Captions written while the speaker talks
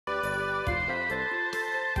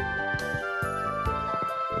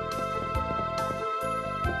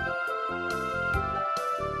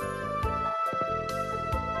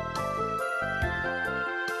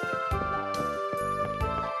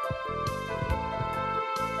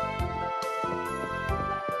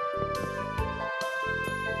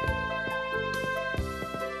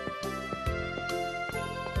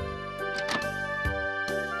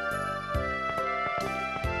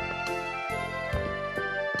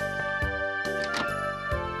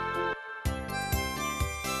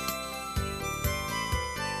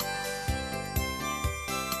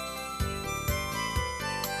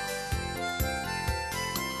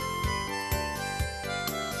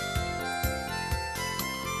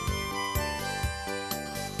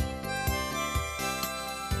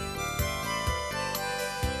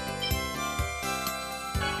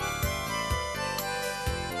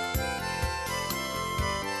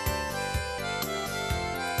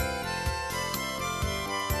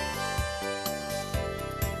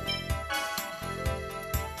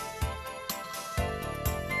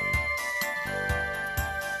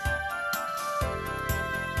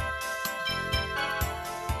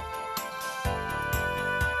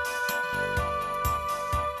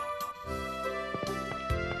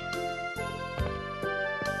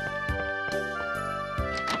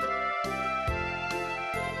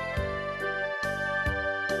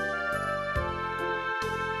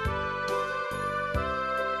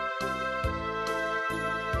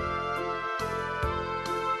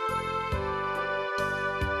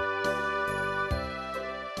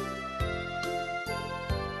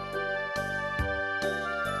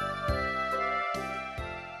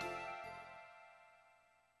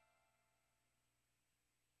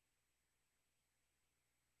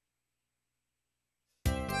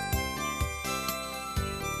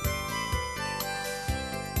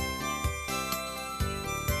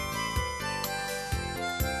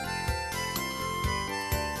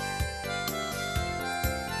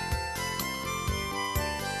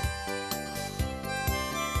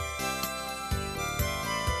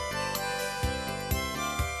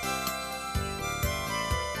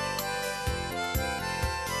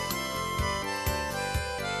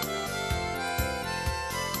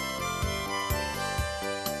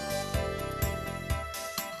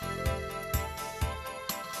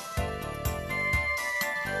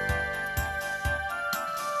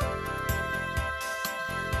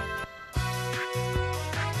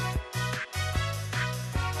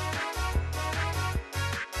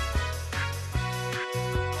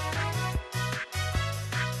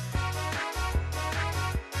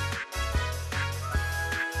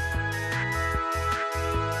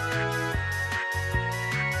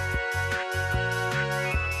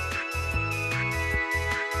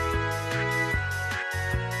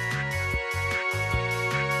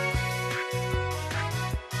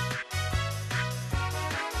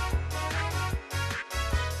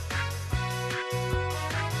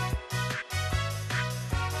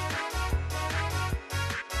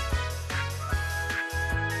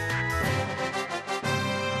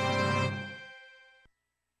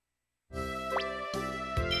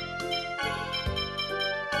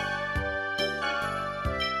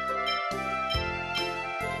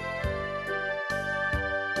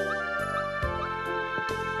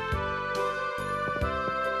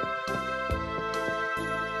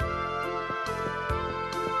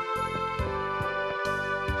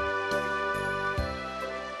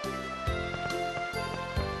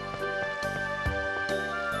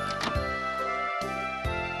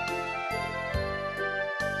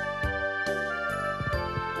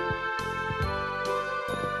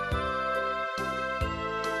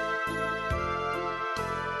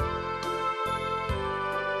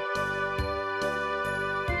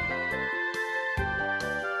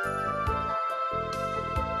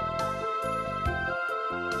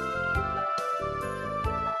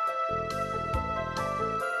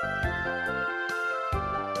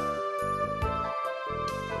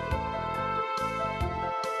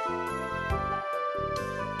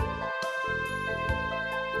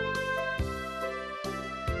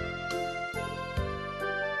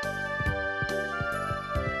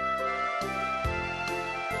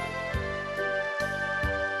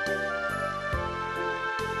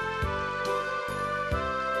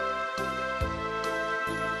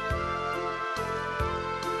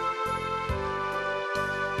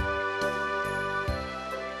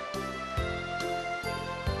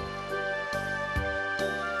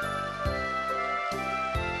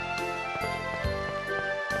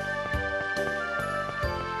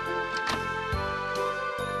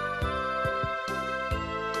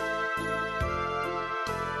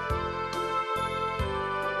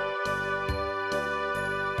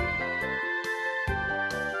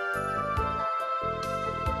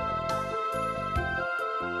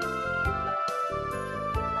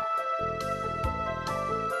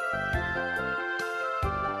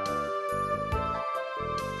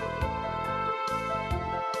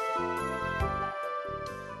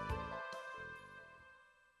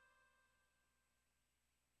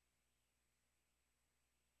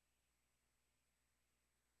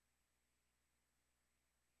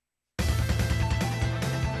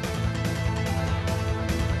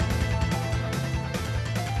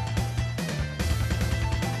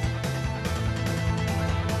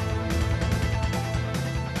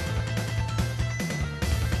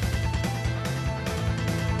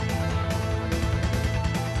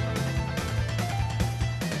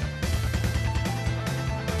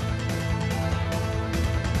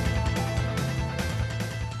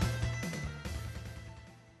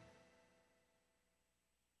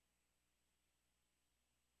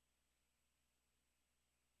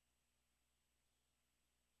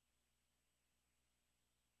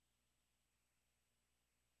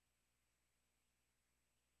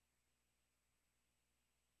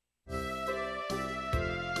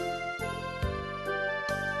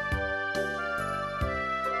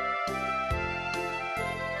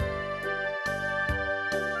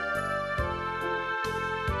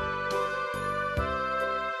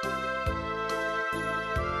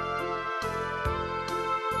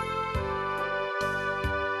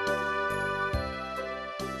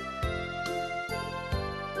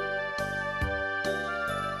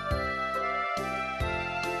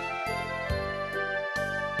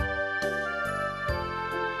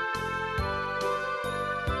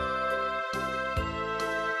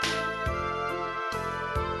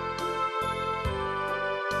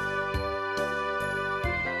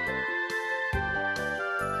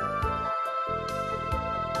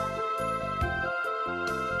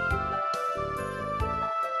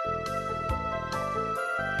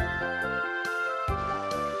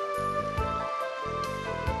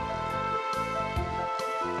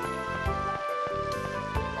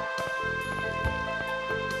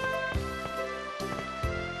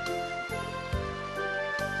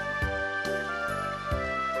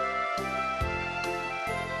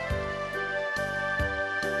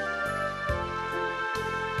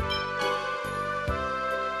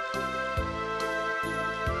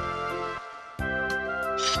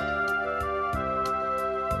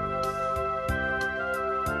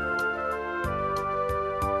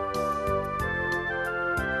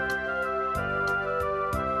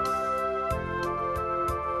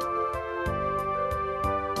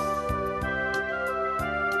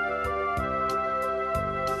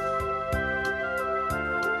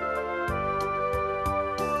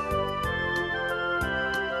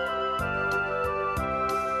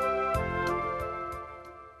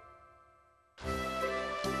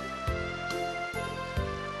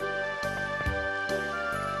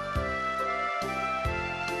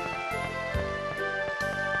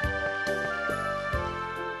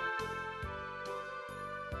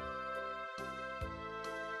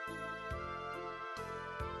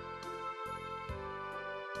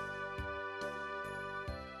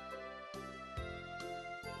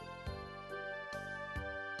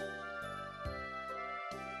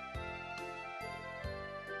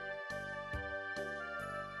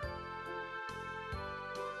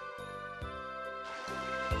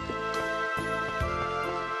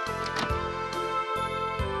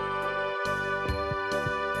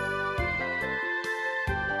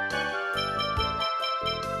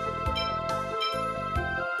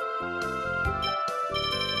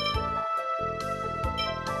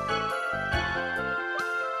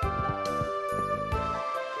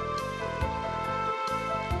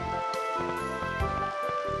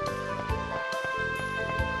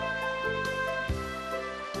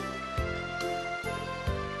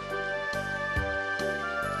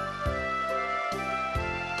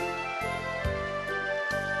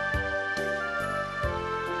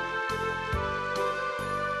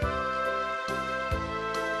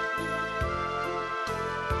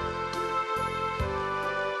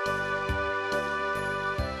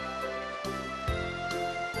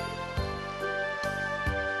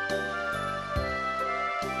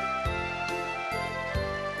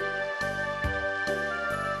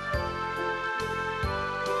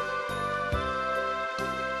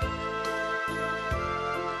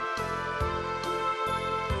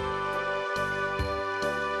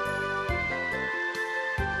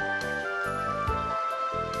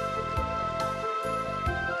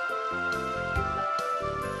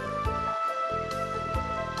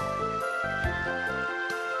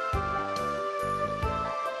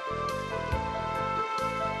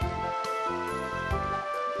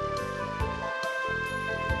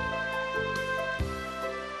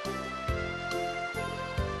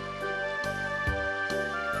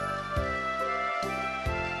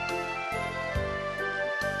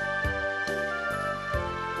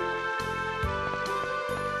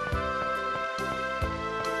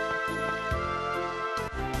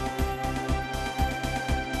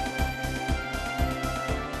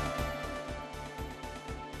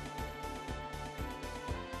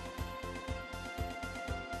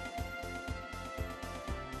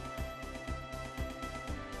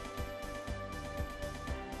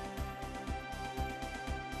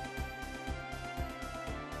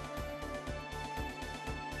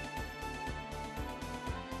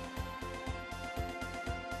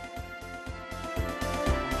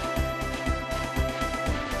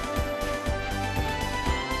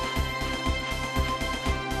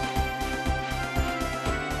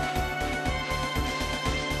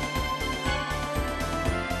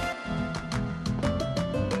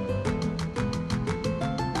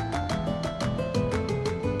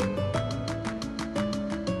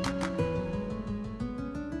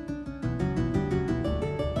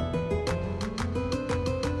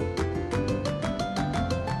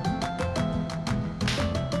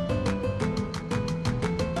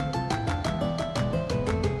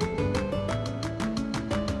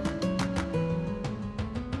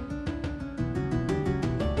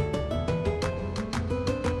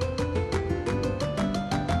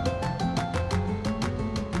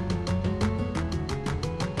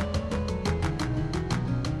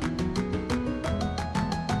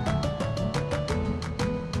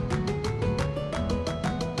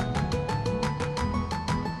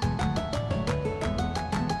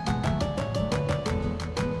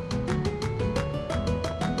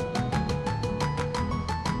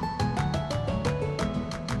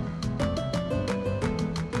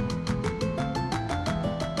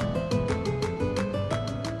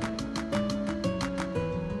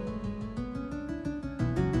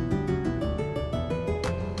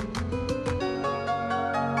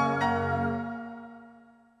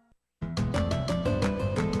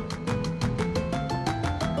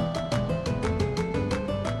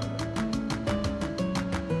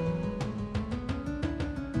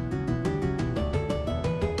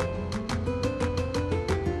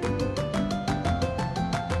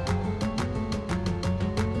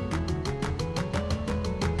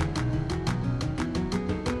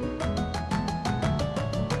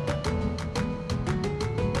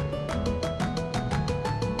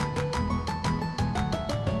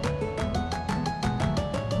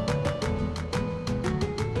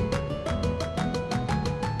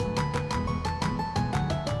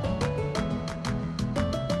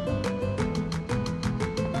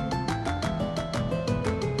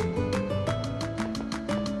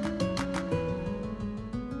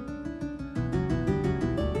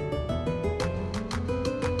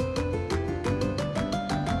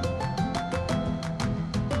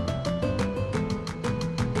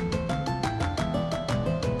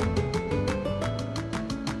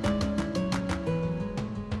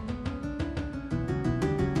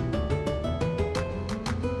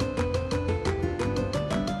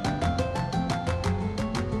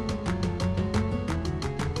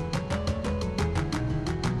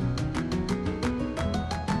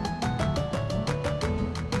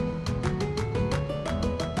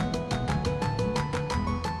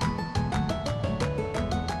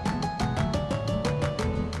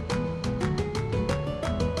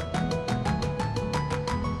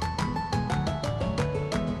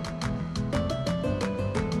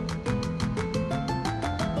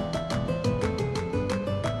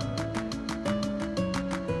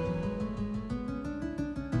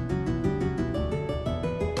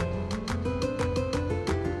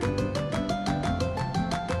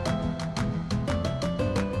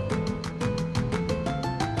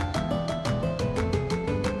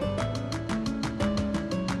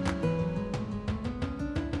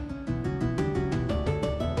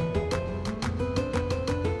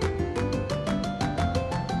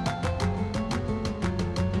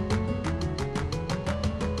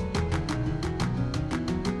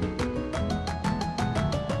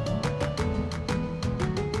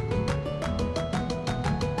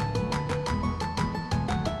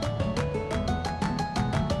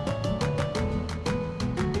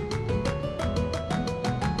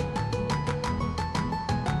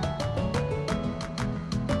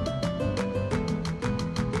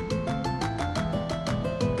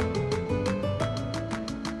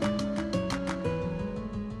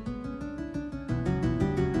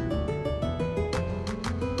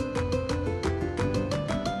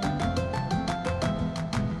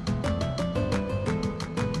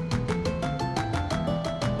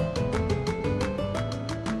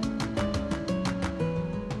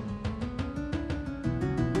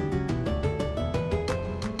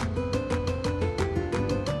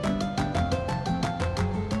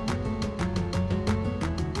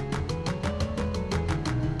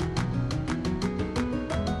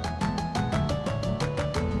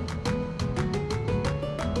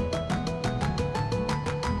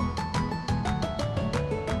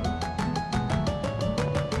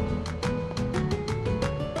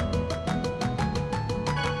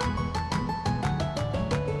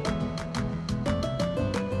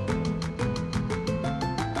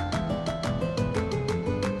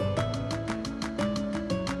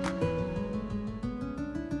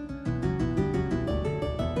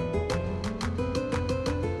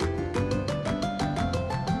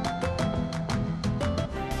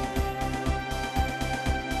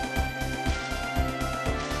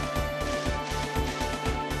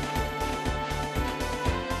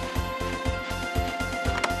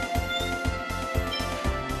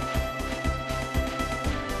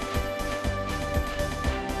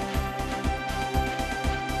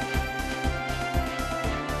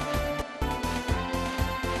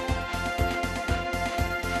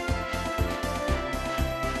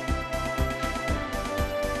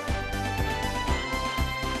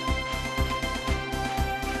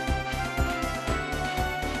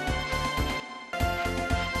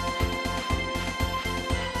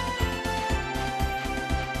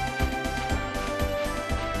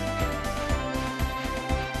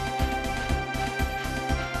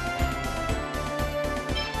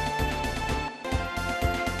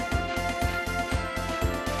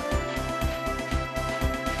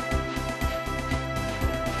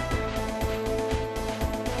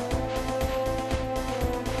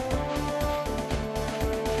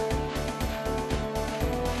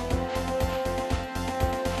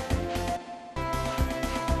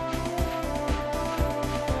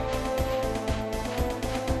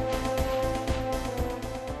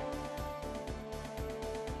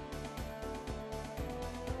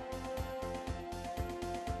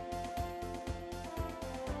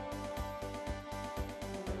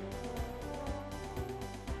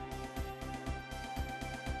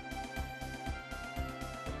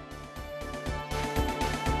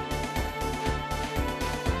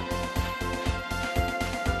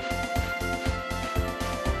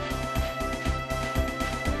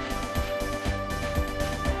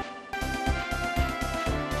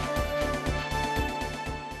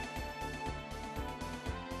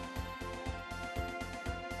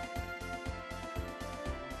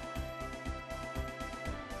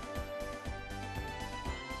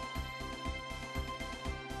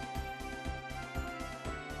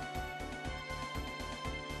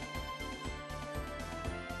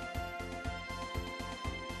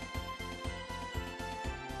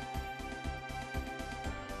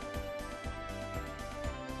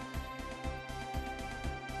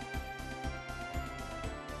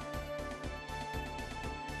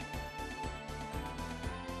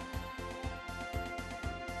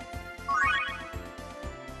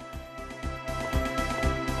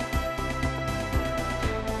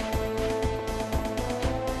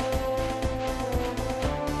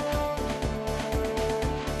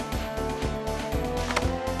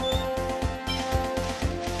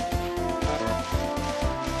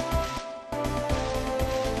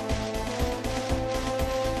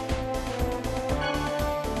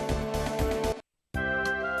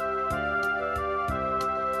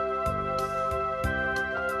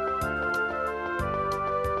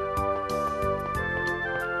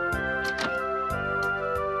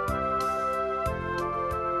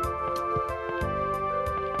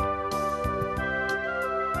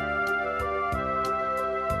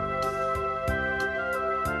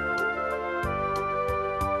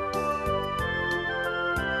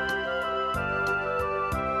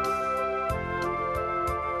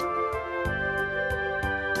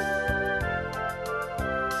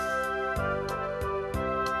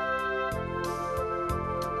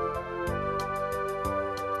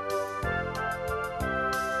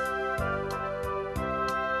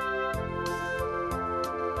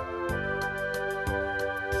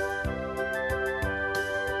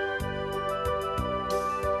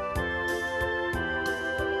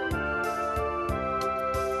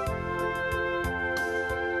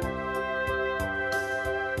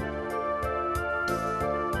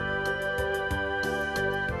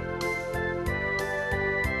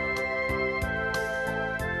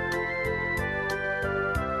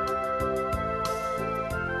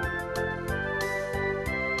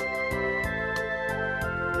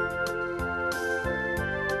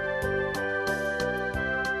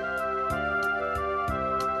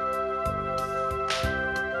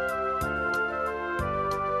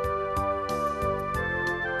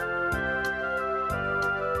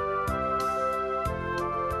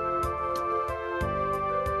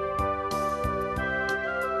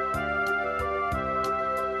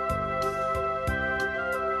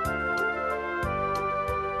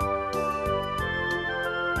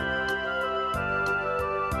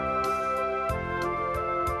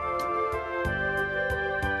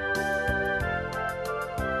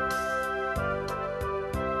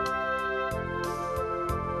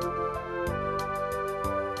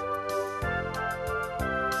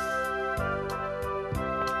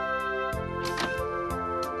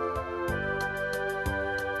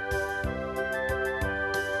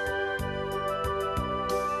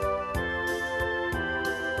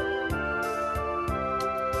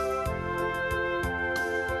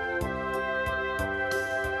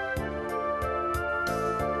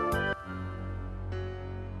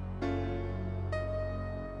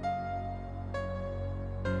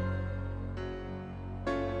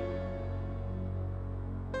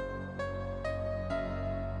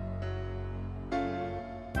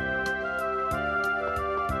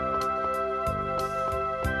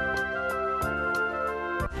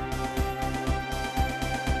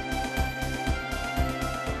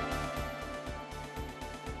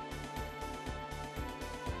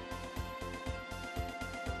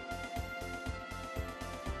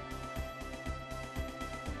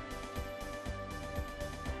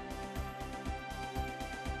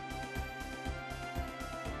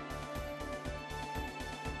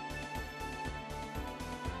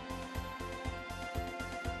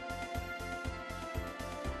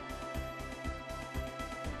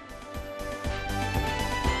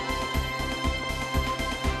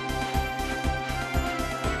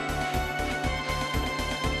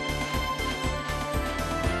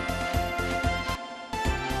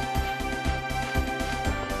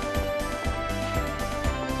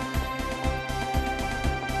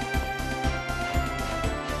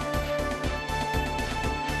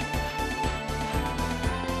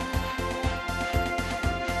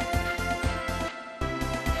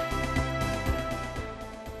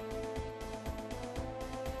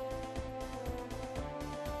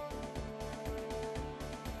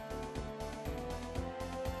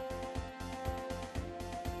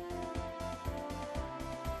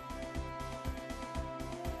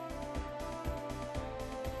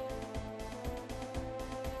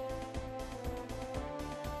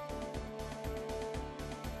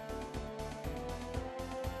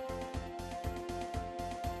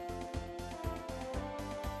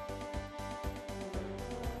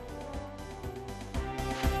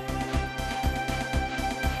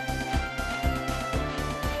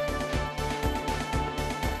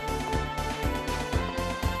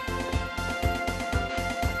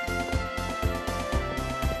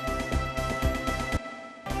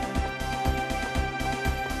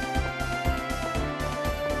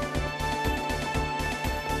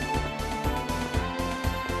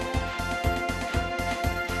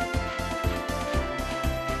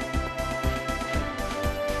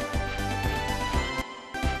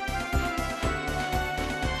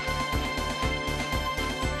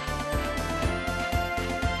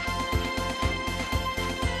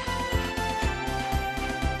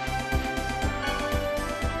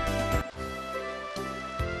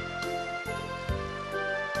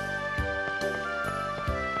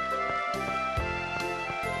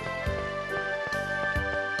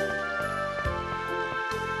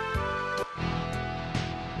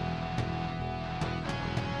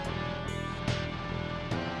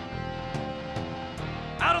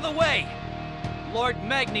of the way! Lord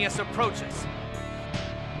Magnius approaches.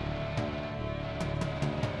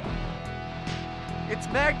 It's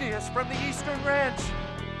Magnius from the Eastern Ranch.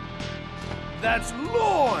 That's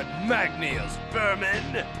Lord Magnius,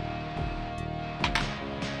 vermin!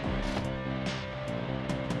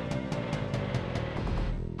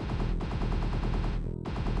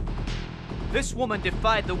 This woman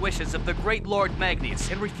defied the wishes of the great Lord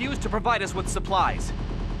Magnius and refused to provide us with supplies.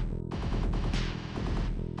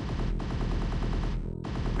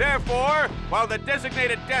 Therefore, while the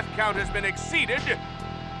designated death count has been exceeded,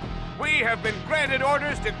 we have been granted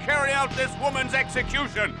orders to carry out this woman's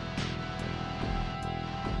execution.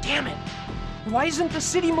 Damn it! Why isn't the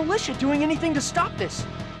city militia doing anything to stop this?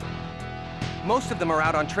 Most of them are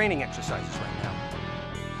out on training exercises right now.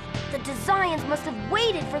 The Desians must have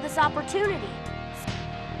waited for this opportunity.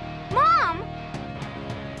 Mom!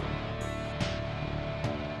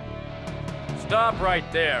 Stop right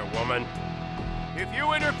there, woman. If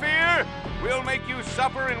you interfere, we'll make you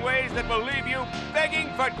suffer in ways that will leave you begging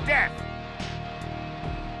for death.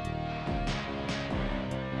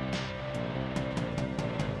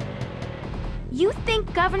 You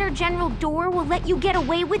think Governor General Dorr will let you get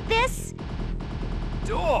away with this?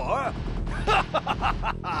 Door?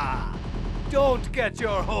 Don't get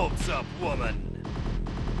your hopes up, woman.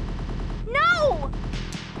 No!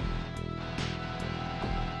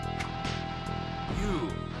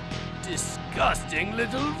 You disgusting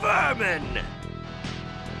little vermin!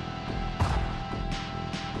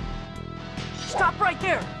 Stop right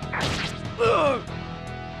there! Ugh.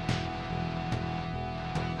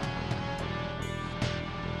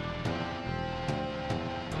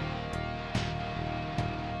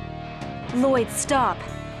 Lloyd, stop.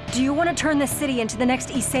 Do you want to turn this city into the next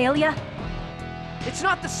Isalia? It's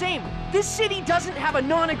not the same. This city doesn't have a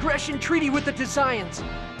non-aggression treaty with the Desians.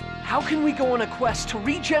 How can we go on a quest to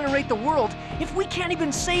regenerate the world if we can't even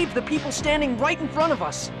save the people standing right in front of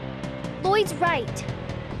us? Lloyd's right.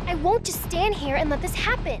 I won't just stand here and let this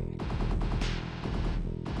happen.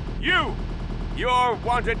 You're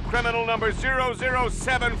wanted criminal number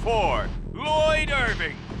 0074, Lloyd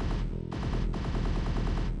Irving.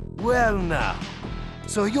 Well now,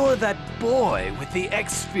 so you're that boy with the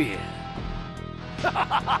X-Sphere.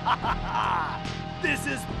 This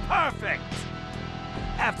is perfect!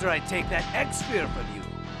 After I take that X-Sphere from you,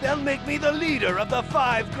 they'll make me the leader of the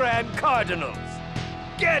 5 Grand Cardinals.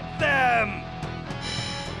 Get them!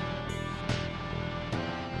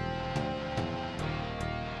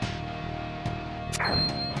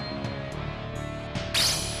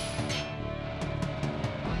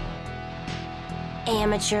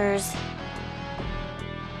 Amateurs.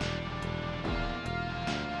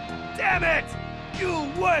 Damn it! You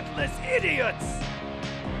worthless idiots!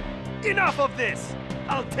 Enough of this!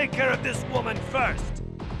 I'll take care of this woman first!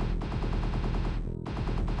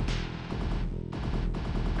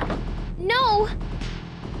 No!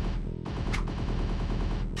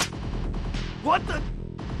 What the?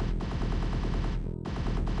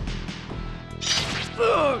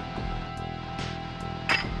 Ugh!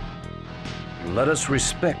 Let us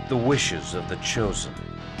respect the wishes of the Chosen.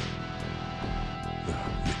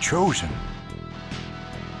 The Chosen?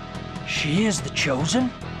 She is the Chosen?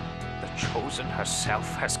 The Chosen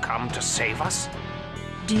herself has come to save us?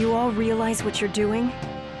 Do you all realize what you're doing?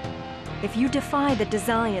 If you defy the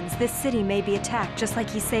Desians, this city may be attacked just like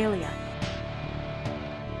Isalia.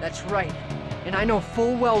 That's right. And I know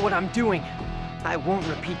full well what I'm doing. I won't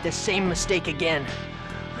repeat the same mistake again.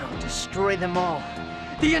 I'll destroy them all.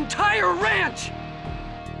 The entire ranch!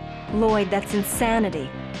 Lloyd, that's insanity.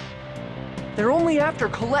 They're only after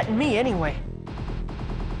Colette and me anyway.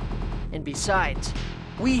 And besides,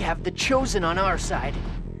 we have the Chosen on our side.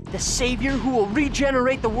 The savior who will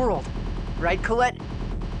regenerate the world. Right, Colette?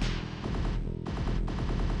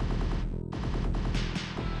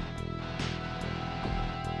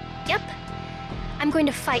 Yep. I'm going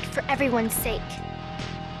to fight for everyone's sake.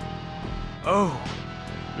 Oh,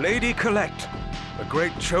 Lady Colette, the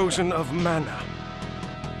great Chosen of Mana.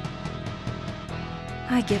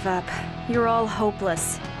 I give up. You're all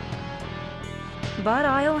hopeless. But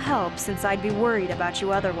I'll help since I'd be worried about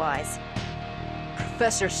you otherwise.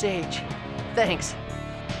 Professor Sage, thanks.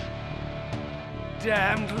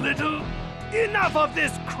 Damned little... Enough of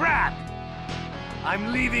this crap!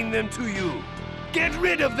 I'm leaving them to you. Get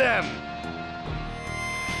rid of them!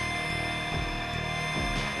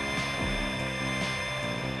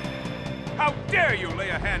 How dare you lay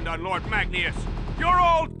a hand on Lord Magnius? You're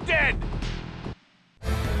all dead!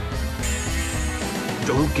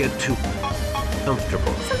 Don't get too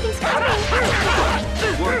comfortable. Something's coming!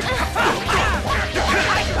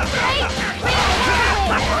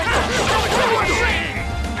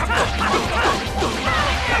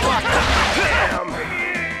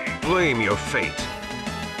 Blame your fate.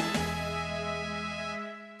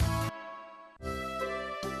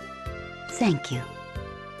 Thank you.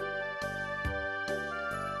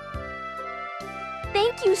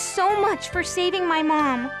 Thank you so much for saving my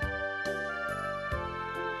mom.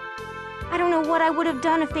 I don't know what I would have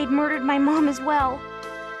done if they'd murdered my mom as well.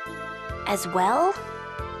 As well?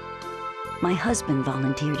 My husband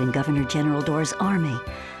volunteered in Governor General Dor's army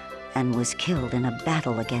and was killed in a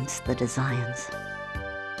battle against the Desians.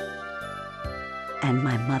 And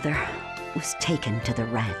my mother was taken to the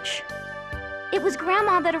ranch. It was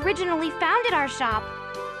Grandma that originally founded our shop.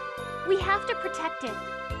 We have to protect it,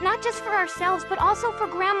 not just for ourselves, but also for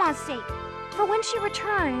Grandma's sake, for when she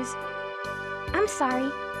returns. I'm sorry,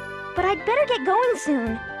 but I'd better get going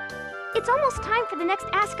soon. It's almost time for the next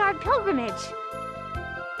Asgard pilgrimage.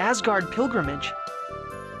 Asgard pilgrimage?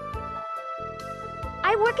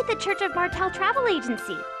 I work at the Church of Martel Travel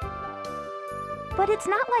Agency. But it's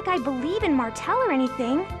not like I believe in Martel or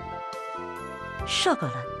anything.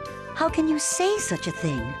 Chocolat, how can you say such a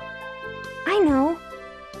thing? I know.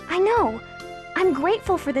 I'm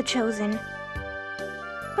grateful for the Chosen.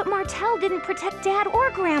 But Martel didn't protect Dad or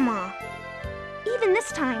Grandma. Even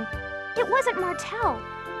this time, it wasn't Martel,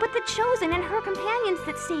 but the Chosen and her companions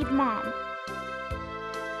that saved Mom.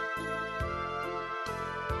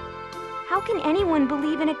 How can anyone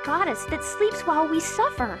believe in a goddess that sleeps while we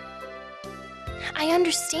suffer? I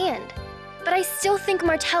understand, but I still think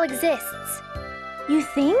Martel exists. You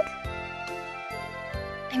think?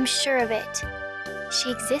 I'm sure of it. She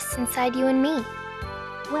exists inside you and me.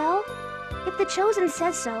 Well, if the Chosen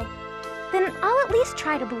says so, then I'll at least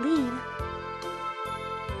try to believe.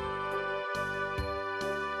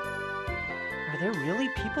 Are there really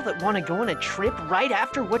people that want to go on a trip right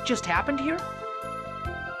after what just happened here?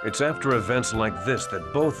 It's after events like this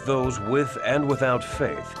that both those with and without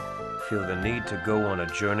faith feel the need to go on a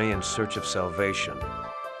journey in search of salvation.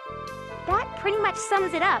 That pretty much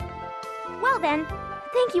sums it up. Well then,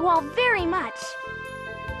 thank you all very much.